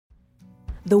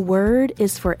The Word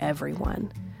is for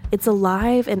everyone. It's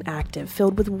alive and active,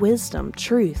 filled with wisdom,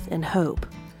 truth, and hope.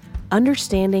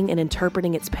 Understanding and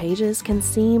interpreting its pages can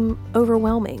seem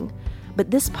overwhelming, but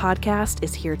this podcast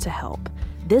is here to help.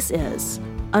 This is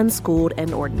Unschooled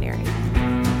and Ordinary.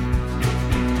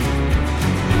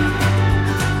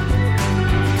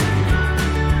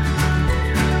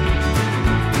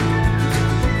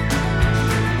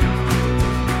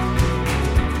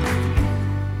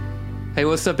 Hey,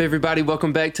 what's up, everybody?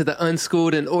 Welcome back to the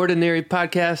Unschooled and Ordinary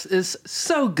podcast. It's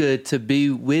so good to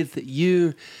be with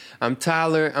you. I'm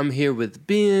Tyler. I'm here with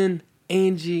Ben,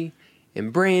 Angie,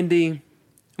 and Brandy.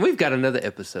 We've got another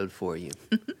episode for you.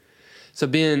 So,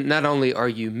 Ben, not only are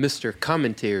you Mr.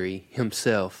 Commentary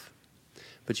himself,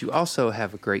 but you also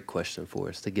have a great question for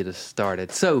us to get us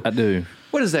started. So, I do.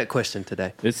 What is that question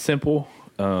today? It's simple.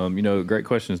 Great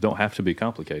questions don't have to be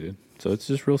complicated. So it's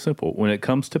just real simple. When it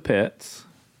comes to pets,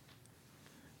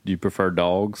 do you prefer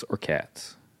dogs or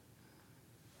cats?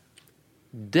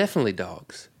 Definitely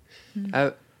dogs.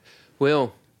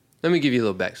 Well, let me give you a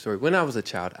little backstory. When I was a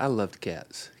child, I loved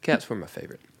cats. Cats were my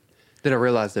favorite. Then I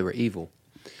realized they were evil.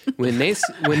 When Nancy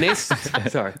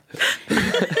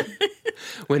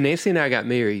and I got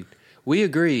married, we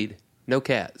agreed no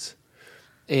cats.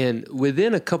 And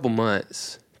within a couple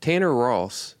months, Tanner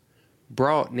Ross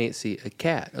brought Nancy a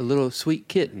cat, a little sweet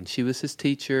kitten. She was his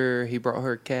teacher. He brought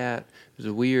her a cat. It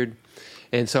was weird.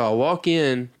 And so I walk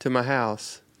in to my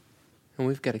house, and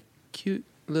we've got a cute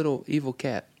little evil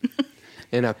cat.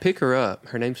 And I pick her up.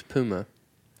 Her name's Puma.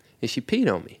 And she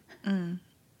peed on me.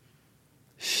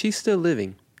 She's still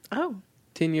living. Oh.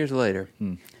 10 years later,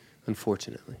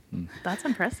 unfortunately. That's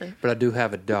impressive. But I do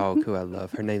have a dog who I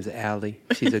love. Her name's Allie.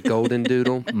 She's a golden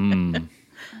doodle.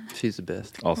 She's the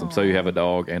best. Awesome. Aww. So you have a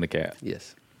dog and a cat?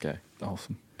 Yes. Okay.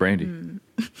 Awesome. Brandy?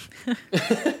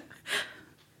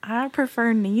 I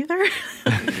prefer neither.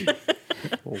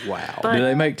 Wow. Do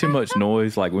they make too much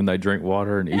noise, like when they drink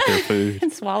water and eat their food?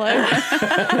 And swallow.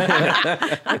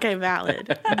 Okay,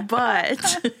 valid.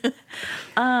 But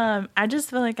I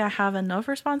just feel like I have enough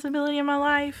responsibility in my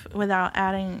life without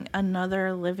adding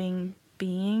another living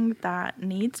being that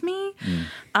needs me.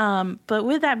 But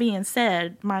with that being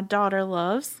said, my daughter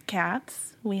loves cats.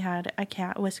 We had a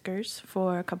cat, Whiskers,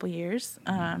 for a couple years.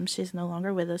 She's no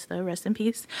longer with us, though. Rest in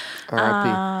peace.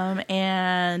 R.I.P.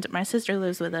 And my sister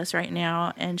lives with us right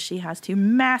now, and she has two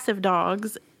massive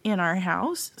dogs in our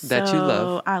house. That you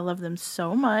love. I love them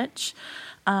so much.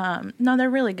 No, they're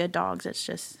really good dogs. It's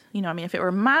just, if it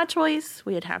were my choice,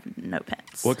 we'd have no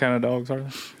pets. What kind of dogs are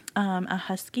they? A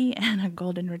husky and a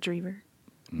golden retriever.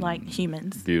 Like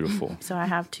humans. Beautiful. So I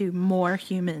have two more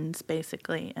humans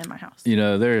basically in my house.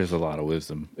 There is a lot of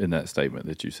wisdom in that statement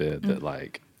that you said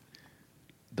that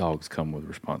dogs come with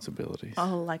responsibilities.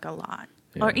 Oh, like a lot.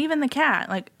 Yeah. Or even the cat.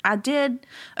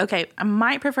 I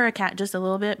might prefer a cat just a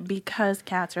little bit because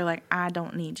cats are like, I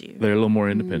don't need you. They're a little more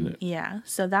independent. Yeah.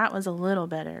 So that was a little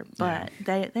better, but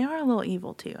they are a little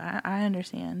evil too. I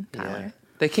understand, Tyler. Yeah.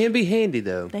 They can be handy,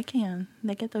 though. They can.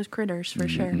 They get those critters for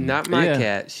sure. Not my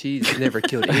cat. She's never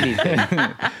killed anything.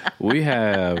 We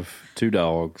have 2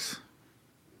 dogs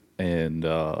and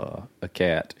a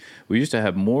cat. We used to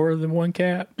have more than one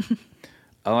cat.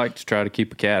 I like to try to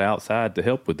keep a cat outside to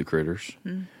help with the critters.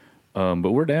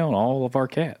 But we're down all of our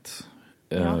cats.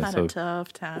 Y'all had a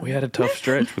tough time. We had a tough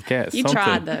stretch with cats. You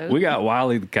tried, though. We got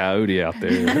Wiley the Coyote out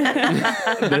there.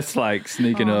 That's like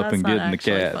sneaking up and getting the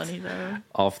cats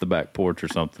off the back porch or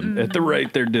something. At the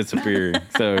rate they're disappearing.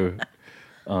 So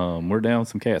we're down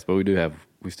some cats, but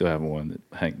we still have one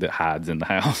that hides in the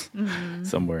house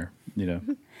somewhere,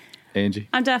 Angie?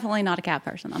 I'm definitely not a cat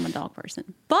person. I'm a dog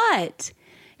person. But,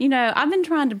 I've been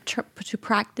trying to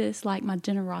practice my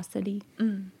generosity.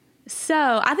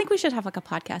 So I think we should have a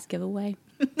podcast giveaway.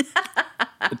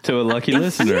 To a lucky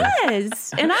listener.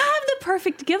 Yes. And I have the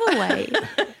perfect giveaway.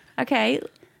 Okay.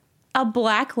 A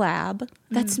black lab.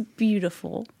 That's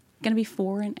beautiful. Going to be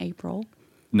 4 in April.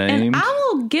 Named? And I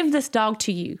will give this dog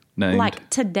to you. Named?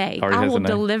 Today. Already I has will a name?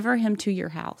 deliver him to your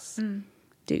house.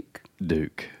 Duke.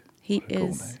 He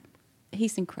is.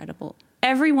 He's incredible.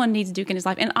 Everyone needs Duke in his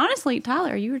life. And honestly,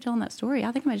 Tyler, you were telling that story.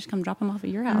 I think I might just come drop him off at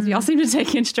your house. Y'all seem to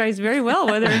take in strays very well,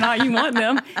 whether or not you want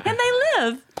them. And they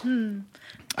live.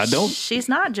 I don't. She's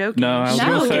not joking. No, I was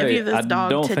going to give say, you this I dog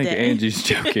don't today. think Angie's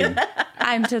joking.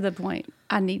 I'm to the point.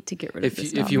 I need to get rid of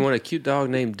this dog. If you want a cute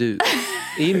dog named Duke,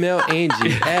 email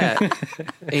Angie at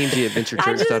angie@venturechurch.org.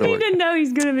 I just need to know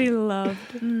he's going to be loved.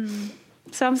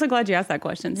 So I'm so glad you asked that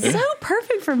question. So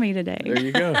perfect for me today. There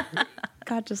you go.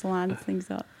 God just lines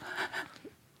things up.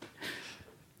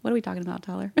 What are we talking about,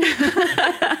 Tyler?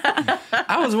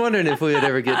 I was wondering if we would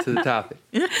ever get to the topic.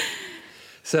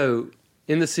 So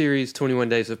in the series 21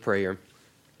 Days of Prayer.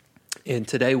 And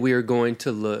today we are going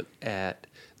to look at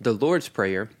the Lord's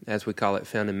Prayer, as we call it,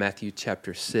 found in Matthew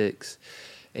chapter 6.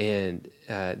 And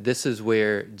this is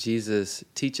where Jesus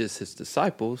teaches his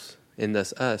disciples, and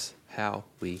thus us, how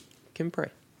we can pray.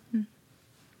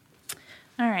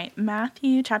 All right,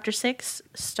 Matthew chapter 6,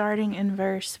 starting in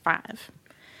verse 5.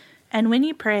 And when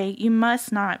you pray, you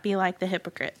must not be like the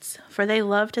hypocrites, for they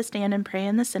love to stand and pray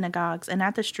in the synagogues and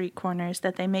at the street corners,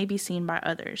 that they may be seen by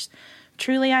others.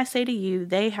 Truly I say to you,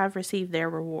 they have received their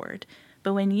reward.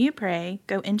 But when you pray,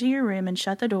 go into your room and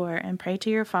shut the door and pray to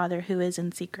your Father who is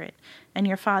in secret, and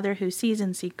your Father who sees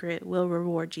in secret will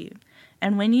reward you.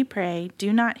 And when you pray,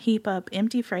 do not heap up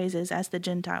empty phrases as the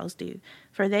Gentiles do,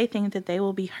 for they think that they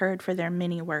will be heard for their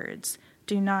many words.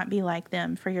 Do not be like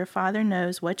them, for your Father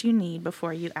knows what you need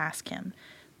before you ask him.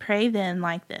 Pray then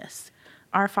like this: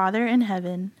 Our Father in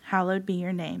heaven, hallowed be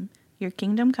your name. Your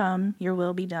kingdom come, your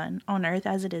will be done, on earth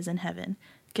as it is in heaven.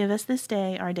 Give us this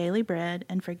day our daily bread,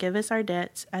 and forgive us our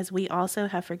debts, as we also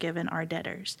have forgiven our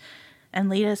debtors. And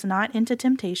lead us not into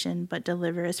temptation, but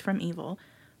deliver us from evil.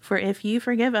 For if you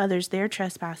forgive others their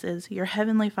trespasses, your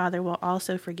heavenly Father will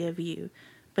also forgive you.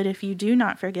 But if you do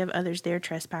not forgive others their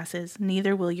trespasses,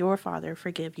 neither will your Father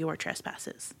forgive your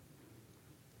trespasses.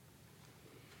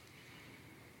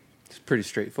 It's pretty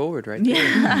straightforward, right there.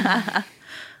 Yeah.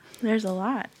 There's a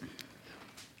lot.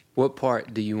 What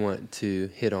part do you want to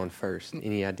hit on first?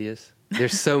 Any ideas?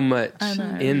 There's so much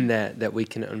in that we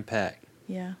can unpack.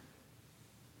 Yeah.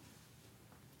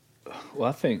 Well,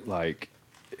 I think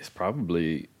it's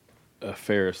probably a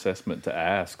fair assessment to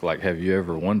ask. Like, have you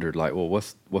ever wondered, well,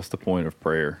 what's the point of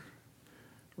prayer,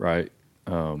 right?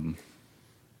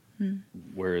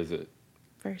 Where is it?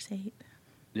 Verse 8.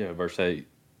 Yeah, verse 8.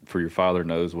 For your Father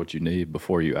knows what you need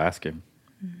before you ask him.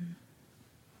 Mm-hmm.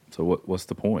 So what's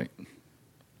the point?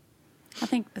 I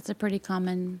think that's a pretty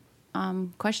common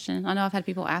question. I know I've had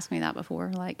people ask me that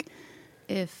before. Like,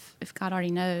 if God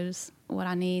already knows what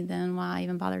I need, then why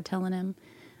even bother telling him?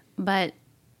 But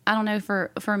I don't know,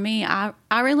 for me, I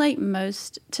relate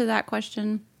most to that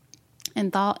question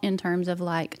and thought in terms of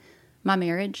my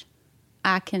marriage.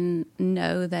 I can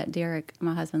know that Derek,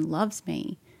 my husband, loves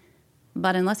me,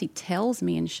 but unless he tells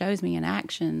me and shows me in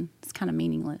action, it's kind of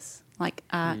meaningless.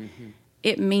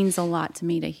 It means a lot to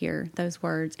me to hear those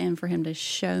words and for him to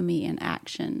show me in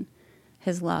action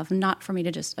his love, not for me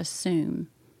to just assume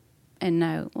and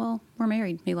know, well, we're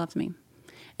married, he loves me.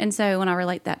 And so when I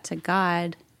relate that to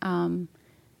God,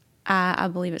 I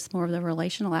believe it's more of the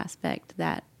relational aspect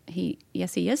that he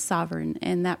is sovereign,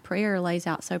 and that prayer lays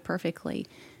out so perfectly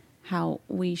how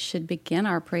we should begin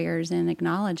our prayers in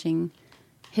acknowledging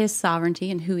his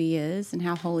sovereignty and who he is and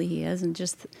how holy he is, and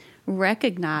just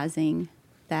recognizing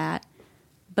that,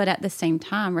 but at the same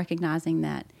time recognizing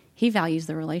that he values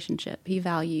the relationship. He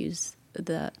values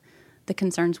the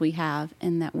concerns we have,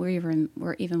 and that we're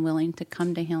even willing to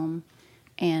come to him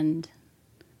and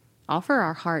offer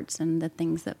our hearts and the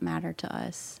things that matter to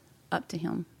us up to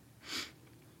him.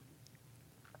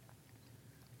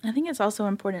 I think it's also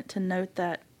important to note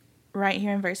that right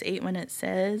here in verse 8, when it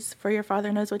says, for your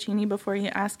Father knows what you need before you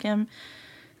ask him,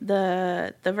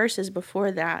 the verses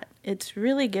before that, it's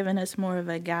really given us more of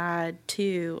a guide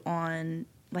too on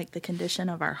the condition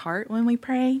of our heart when we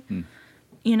pray.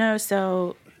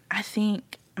 So I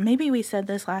think maybe we said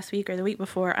this last week or the week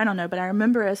before, I don't know, but I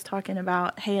remember us talking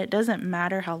about, hey, it doesn't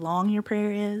matter how long your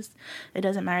prayer is. It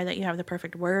doesn't matter that you have the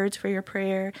perfect words for your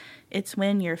prayer. It's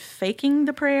when you're faking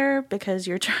the prayer because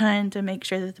you're trying to make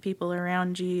sure that the people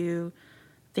around you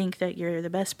think that you're the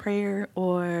best prayer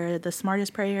or the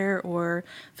smartest prayer or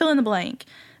fill in the blank.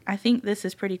 I think this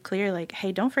is pretty clear.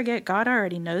 Hey, don't forget, God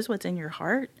already knows what's in your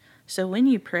heart. So when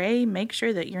you pray, make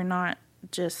sure that you're not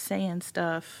just saying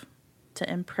stuff to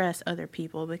impress other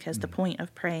people, because the point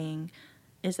of praying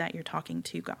is that you're talking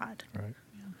to God. Right.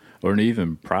 Yeah. Or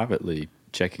even privately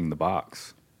checking the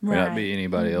box. Right. May not be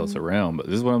anybody else around, but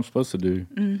this is what I'm supposed to do.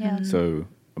 Mm-hmm. Yeah. So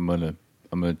I'm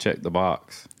gonna check the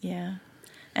box. Yeah.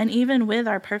 And even with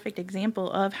our perfect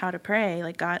example of how to pray,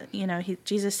 God,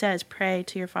 Jesus says, pray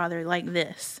to your Father like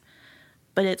this.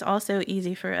 But it's also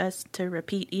easy for us to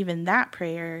repeat even that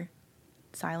prayer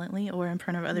silently or in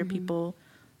front of other people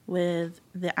with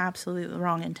the absolute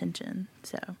wrong intention.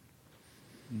 So,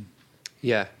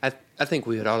 yeah, I think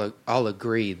we would all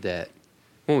agree that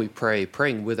when we pray,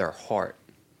 praying with our heart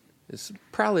is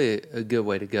probably a good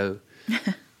way to go.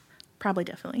 Probably,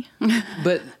 definitely.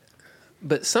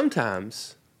 But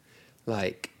sometimes,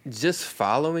 just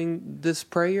following this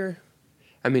prayer,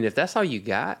 I mean, if that's all you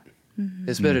got,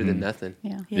 it's better than nothing.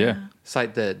 Yeah. It's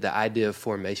like the idea of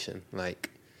formation. I'm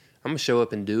gonna show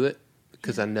up and do it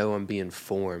because I know I'm being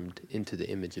formed into the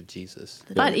image of Jesus.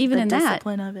 But even in that,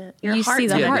 discipline of it, you see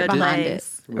the heart behind it.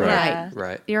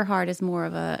 Right. Your heart is more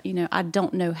of a, I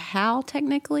don't know how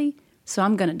technically, so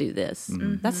I'm going to do this.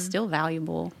 Mm-hmm. That's still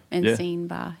valuable and seen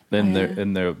by. Then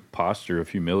the posture of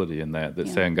humility in that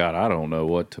saying, God, I don't know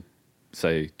what to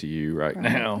say to you right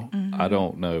now. I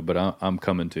don't know, but I'm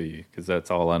coming to you because that's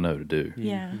all I know to do.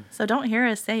 Yeah. So don't hear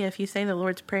us say, if you say the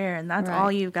Lord's Prayer and that's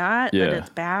all you got, that it's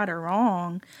bad or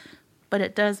wrong. But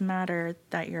it does matter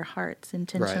that your heart's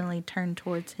intentionally turned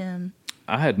towards Him.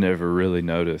 I had never really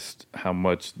noticed how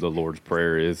much the Lord's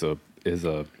Prayer is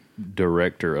a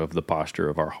director of the posture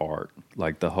of our heart.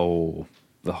 Like the whole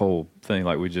thing,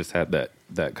 like we just had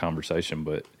that conversation.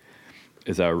 But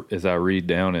as I read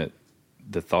down it,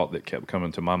 the thought that kept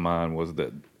coming to my mind was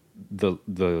that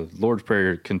the Lord's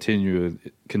Prayer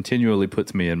continually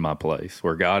puts me in my place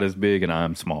where God is big and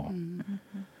I'm small.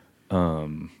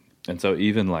 Mm-hmm. And so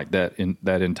even like that,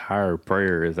 that entire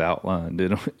prayer is outlined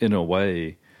in a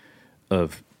way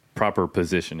of proper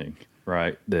positioning,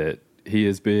 right? That He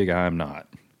is big, I'm not.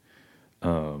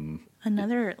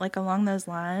 Another, like along those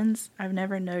lines, I've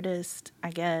never noticed, I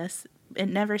guess, it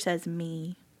never says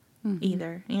me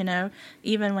either,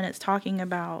 even when it's talking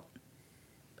about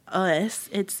us,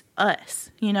 it's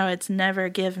us, it's never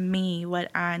give me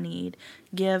what I need,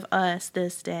 give us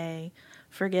this day,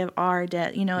 forgive our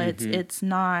debt, it's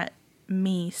not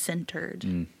me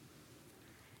centered.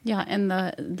 Yeah, and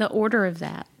the order of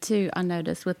that too, I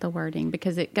noticed with the wording,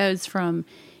 because it goes from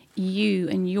you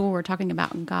and your talking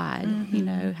about God,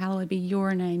 hallowed be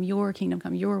your name, your kingdom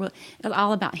come, your will. It's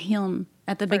all about Him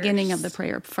at the beginning of the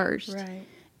prayer first. Right.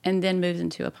 And then moves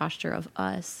into a posture of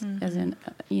us, as in,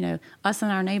 us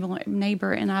and our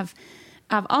neighbor. And I've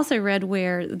also read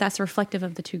where that's reflective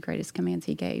of the two greatest commands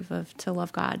He gave, of to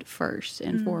love God first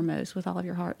and foremost with all of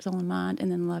your heart, soul, and mind,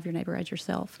 and then love your neighbor as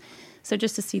yourself. So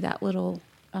just to see that little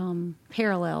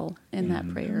parallel in that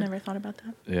prayer. Never thought about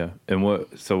that. Yeah. And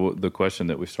so the question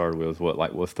that we started with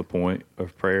was what's the point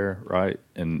of prayer, right?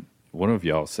 And one of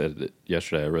y'all said it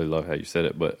yesterday. I really love how you said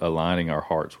it, but aligning our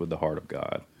hearts with the heart of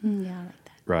God. Yeah, I like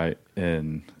that. Right.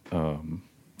 And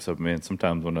so, man,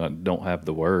 sometimes when I don't have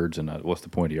the words, and what's the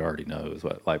point? He already knows.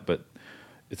 But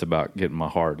it's about getting my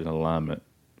heart in alignment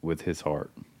with His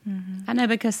heart. Mm-hmm. I know,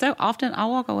 because so often I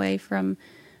walk away from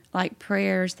like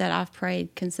prayers that I've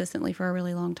prayed consistently for a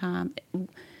really long time,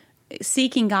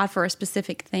 seeking God for a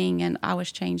specific thing, and I was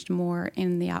changed more,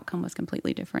 and the outcome was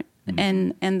completely different.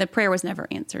 Mm-hmm. And the prayer was never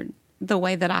answered the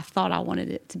way that I thought I wanted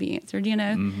it to be answered,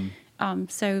 Mm-hmm.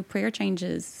 So prayer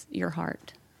changes your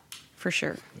heart, for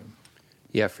sure.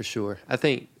 Yeah, for sure. I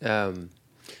think,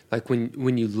 like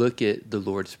when you look at the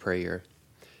Lord's Prayer,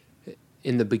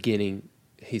 in the beginning,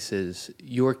 He says,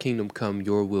 "Your kingdom come,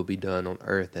 your will be done on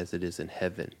earth as it is in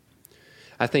heaven."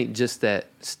 I think just that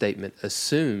statement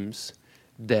assumes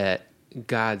that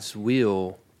God's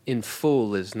will in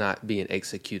full is not being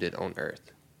executed on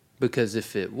earth. Because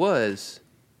if it was,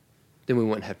 then we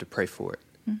wouldn't have to pray for it.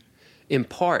 In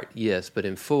part, yes, but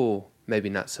in full, maybe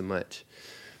not so much.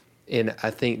 And I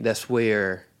think that's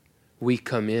where we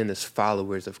come in as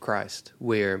followers of Christ,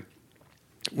 where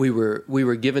we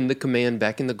were given the command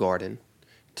back in the garden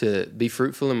to be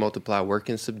fruitful and multiply, work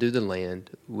and subdue the land,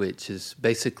 which is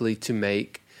basically to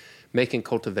make and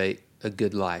cultivate a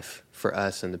good life for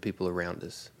us and the people around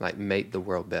us, like make the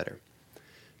world better.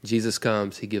 Jesus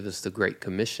comes, He gives us the Great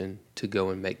Commission to go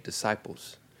and make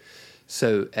disciples.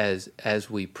 So as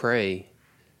we pray,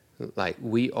 like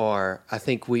I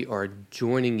think we are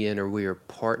joining in, or we are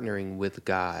partnering with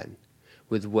God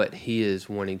with what He is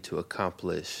wanting to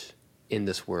accomplish in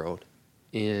this world,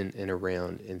 in and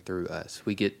around and through us.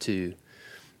 We get to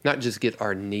not just get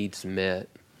our needs met,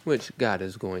 which God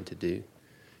is going to do,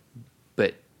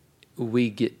 but we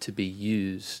get to be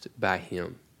used by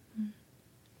Him.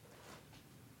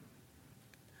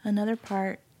 Another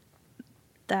part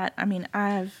that,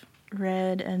 I've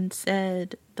read and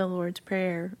said the Lord's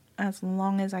Prayer as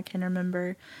long as I can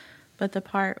remember, but the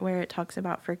part where it talks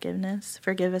about forgiveness,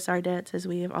 forgive us our debts as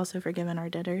we have also forgiven our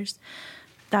debtors,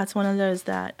 that's one of those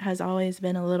that has always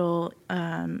been a little,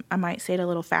 I might say it a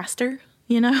little faster,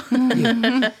 You'll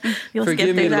forgive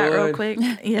skip through that Lord, real quick.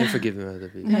 Yeah. And forgive them other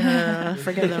people.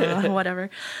 Forgive them, whatever.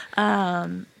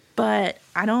 But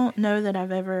I don't know that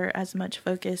I've ever as much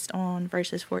focused on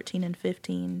verses 14 and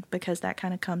 15, because that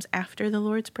kind of comes after the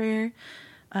Lord's Prayer.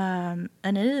 And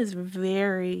it is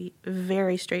very,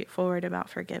 very straightforward about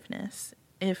forgiveness.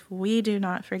 If we do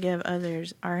not forgive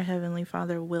others, our Heavenly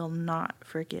Father will not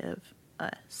forgive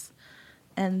us.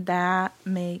 And that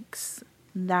makes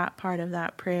that part of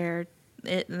that prayer,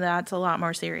 that's a lot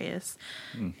more serious.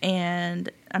 And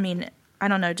I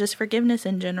don't know, just forgiveness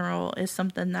in general is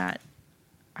something that,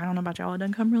 I don't know about y'all, it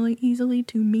doesn't come really easily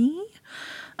to me.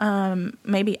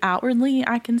 Maybe outwardly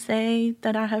I can say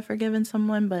that I have forgiven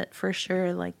someone, but for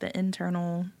sure, like the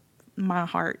internal, my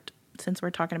heart, since we're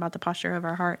talking about the posture of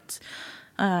our hearts,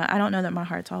 I don't know that my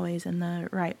heart's always in the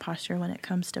right posture when it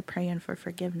comes to praying for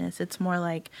forgiveness. It's more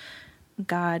like,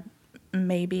 God,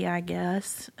 maybe, I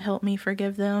guess, help me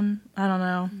forgive them. I don't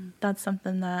know. That's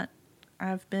something that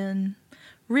I've been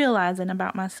realizing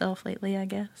about myself lately, I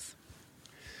guess.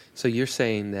 So you're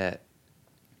saying that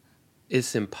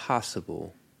it's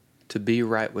impossible to be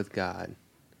right with God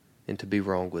and to be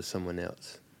wrong with someone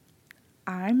else?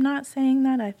 I'm not saying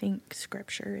that. I think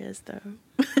Scripture is, though.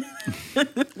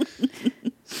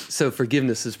 So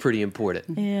forgiveness is pretty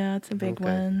important. Yeah, it's a big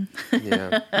one.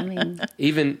 Yeah. I mean,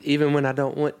 even when I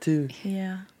don't want to.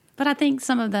 Yeah. but I think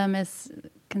some of the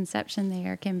misconception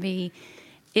there can be,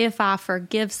 if I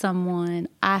forgive someone,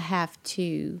 I have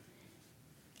to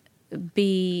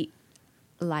be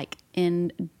like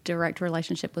in direct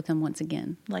relationship with them once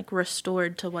again. Like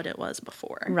restored to what it was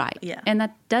before. Right. Yeah. And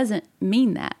that doesn't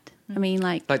mean that. I mean,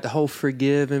 like the whole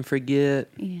forgive and forget.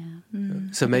 yeah.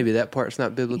 So maybe that part's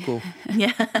not biblical.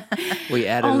 Yeah. We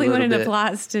added Only a little when it bit.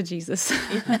 applies to Jesus.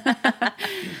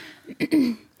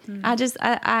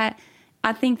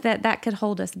 I think that could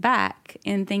hold us back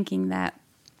in thinking that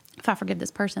if I forgive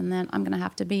this person, then I'm going to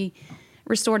have to be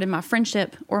restored in my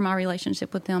friendship or my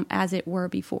relationship with them as it were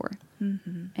before.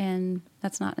 Mm-hmm. And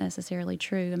that's not necessarily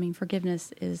true. I mean,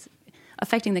 forgiveness is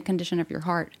affecting the condition of your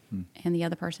heart, and the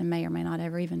other person may or may not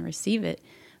ever even receive it,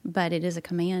 but it is a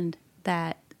command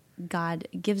that God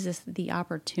gives us the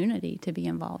opportunity to be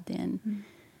involved in.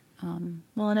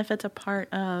 Well, and if it's a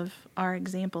part of our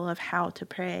example of how to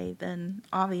pray, then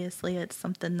obviously it's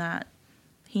something that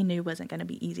he knew wasn't going to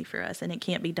be easy for us, and it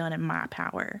can't be done in my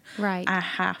power. Right. I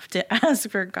have to ask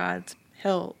for God's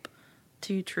help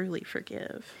to truly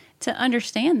forgive. To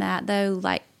understand that, though,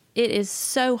 like, it is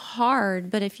so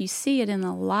hard, but if you see it in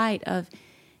the light of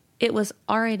it was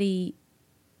already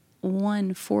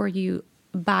won for you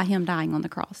by him dying on the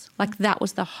cross. Like, that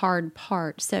was the hard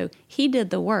part. So he did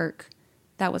the work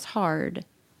that was hard.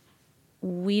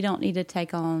 We don't need to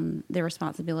take on the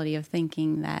responsibility of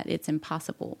thinking that it's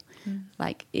impossible.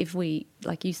 Like, if we,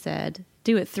 like you said,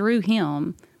 do it through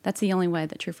him, that's the only way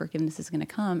that true forgiveness is going to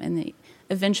come. And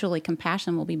eventually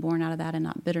compassion will be born out of that and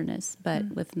not bitterness.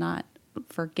 But with not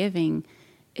forgiving,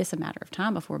 it's a matter of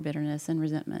time before bitterness and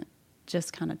resentment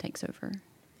just kind of takes over.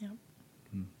 Yep.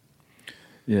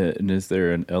 Yeah, and is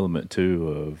there an element, too,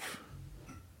 of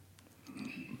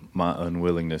my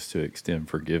unwillingness to extend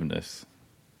forgiveness?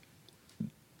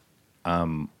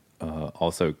 I'm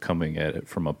also coming at it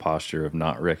from a posture of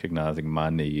not recognizing my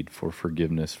need for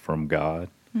forgiveness from God.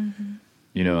 Mm-hmm.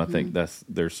 You know, I think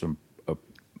there's some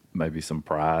maybe some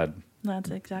pride. That's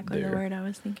exactly the word I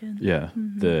was thinking. Yeah,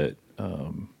 that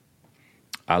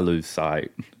I lose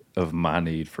sight of my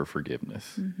need for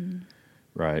forgiveness,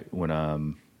 right? When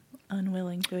I'm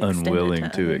Unwilling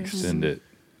to extend it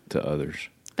to others.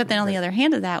 But then on the other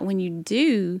hand of that, when you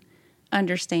do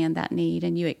understand that need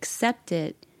and you accept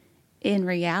it, in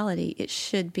reality, it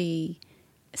should be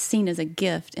seen as a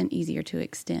gift and easier to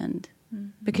extend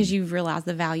because you've realized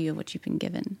the value of what you've been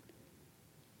given.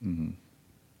 Mm-hmm.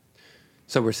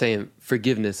 So we're saying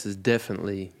forgiveness is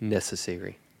definitely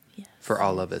necessary for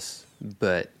all of us,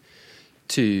 but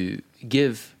to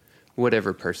give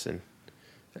whatever person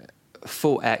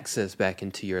full access back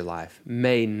into your life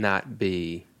may not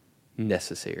be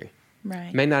necessary.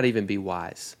 Right. May not even be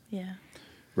wise. Yeah.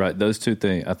 Right. Those two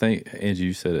things, I think, Angie,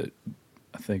 you said it,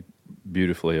 I think,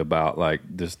 beautifully about like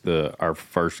just our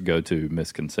first go-to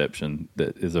misconception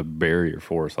that is a barrier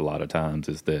for us a lot of times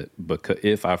is that because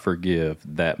if I forgive,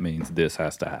 that means this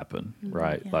has to happen.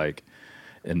 Right. Yeah. Like,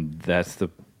 and that's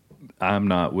I'm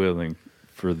not willing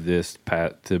for this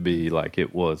path to be like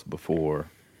it was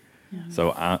before. Yeah.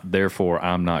 So therefore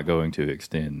I'm not going to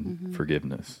extend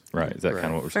forgiveness. Right. Is that kind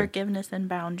of what we're saying? Forgiveness and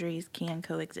boundaries can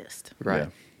coexist. Right. Yeah.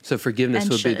 So forgiveness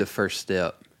And would be should. the first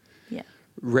step. Yeah.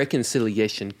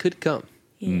 Reconciliation could come.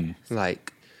 Yes.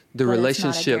 Like the But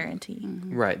relationship, it's not a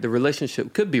guarantee. right? The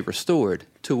relationship could be restored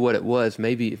to what it was,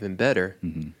 maybe even better,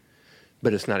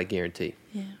 but it's not a guarantee.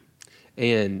 Yeah.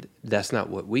 And that's not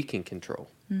what we can control.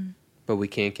 But we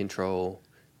can control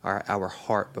our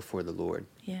heart before the Lord.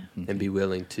 Yeah. And be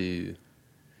willing to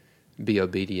be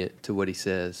obedient to what he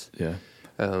says. Yeah.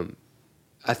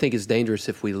 I think it's dangerous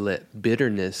if we let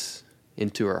bitterness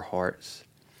into our hearts.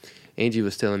 Angie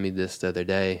was telling me this the other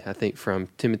day, I think from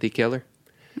Timothy Keller,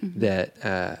 that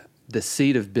the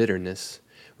seed of bitterness,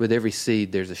 with every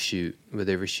seed there's a shoot, with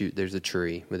every shoot there's a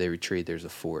tree, with every tree there's a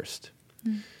forest.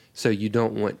 So you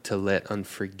don't want to let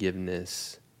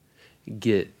unforgiveness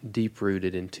get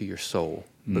deep-rooted into your soul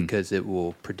because it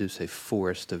will produce a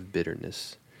forest of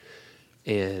bitterness.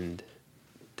 And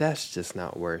that's just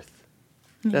not worth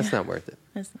it. That's not worth it.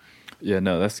 Yeah,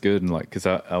 no, that's good. And like, because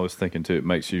I was thinking too, it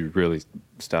makes you really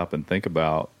stop and think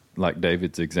about like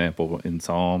David's example in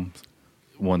Psalms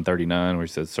 139 where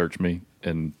he says, search me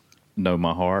and know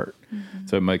my heart.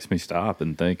 So it makes me stop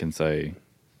and think and say,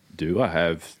 do I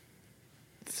have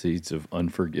seeds of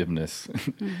unforgiveness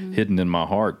hidden in my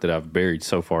heart that I've buried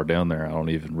so far down there I don't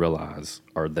even realize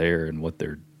are there and what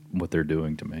they're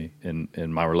doing to me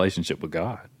and my relationship with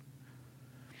God.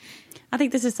 I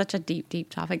think this is such a deep, deep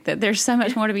topic that there's so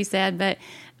much more to be said. But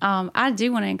I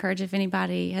do want to encourage, if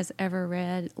anybody has ever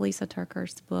read Lisa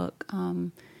Turker's book,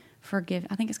 I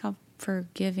think it's called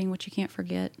Forgiving What You Can't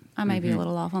Forget. I may be a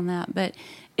little off on that, but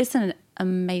it's an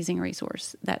amazing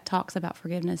resource that talks about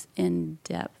forgiveness in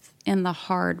depth, in the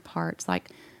hard parts.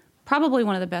 Like probably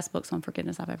one of the best books on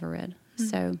forgiveness I've ever read.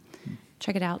 So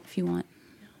check it out if you want.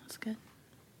 Yeah, that's good.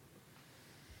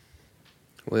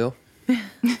 Well,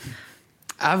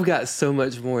 I've got so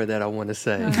much more that I want to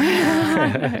say.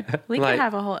 We could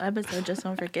have a whole episode just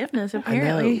on forgiveness,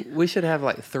 apparently. I know. We should have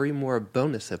like 3 more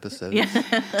bonus episodes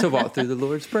to walk through the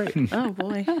Lord's Prayer. Oh,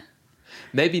 boy.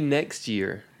 Maybe next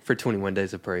year for 21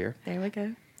 Days of Prayer. There we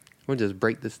go. We'll just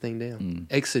break this thing down.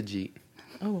 Exegete.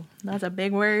 Oh, that's a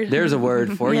big word. There's a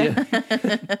word for you.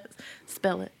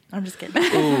 Spell it. I'm just kidding.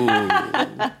 Ooh.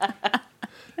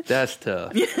 That's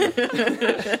tough.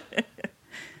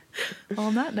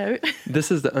 On that note.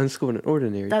 This is the Unschooled and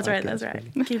Ordinary That's podcast. right, that's right.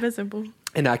 Keep it simple.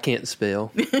 And I can't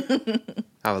spell.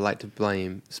 I would like to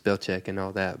blame spell check and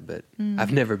all that, but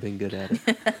I've never been good at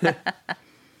it.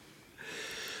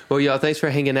 Well, y'all, thanks for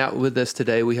hanging out with us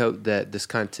today. We hope that this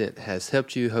content has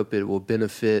helped you. Hope it will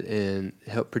benefit and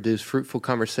help produce fruitful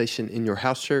conversation in your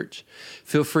house church.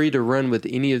 Feel free to run with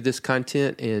any of this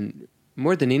content, and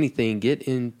more than anything, get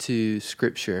into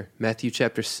Scripture. Matthew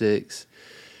chapter 6,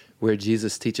 where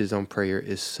Jesus teaches on prayer,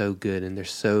 is so good, and there's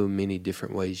so many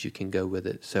different ways you can go with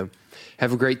it. So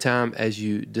have a great time as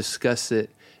you discuss it,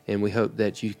 and we hope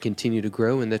that you continue to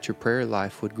grow and that your prayer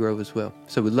life would grow as well.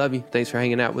 So we love you. Thanks for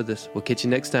hanging out with us. We'll catch you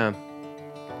next time.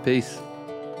 Peace.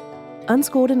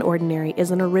 Unschooled and Ordinary is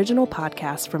an original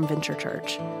podcast from Venture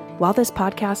Church. While this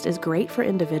podcast is great for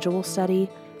individual study,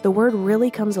 the Word really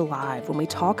comes alive when we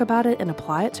talk about it and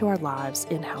apply it to our lives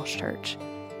in house church.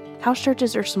 House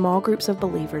churches are small groups of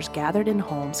believers gathered in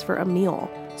homes for a meal,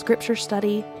 scripture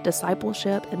study,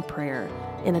 discipleship, and prayer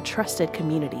in a trusted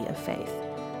community of faith.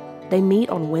 They meet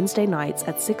on Wednesday nights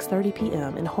at 6:30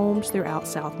 p.m. in homes throughout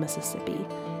South Mississippi,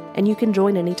 and you can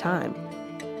join anytime.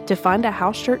 To find a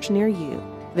house church near you,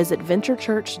 visit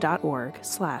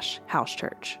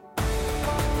venturechurch.org/housechurch.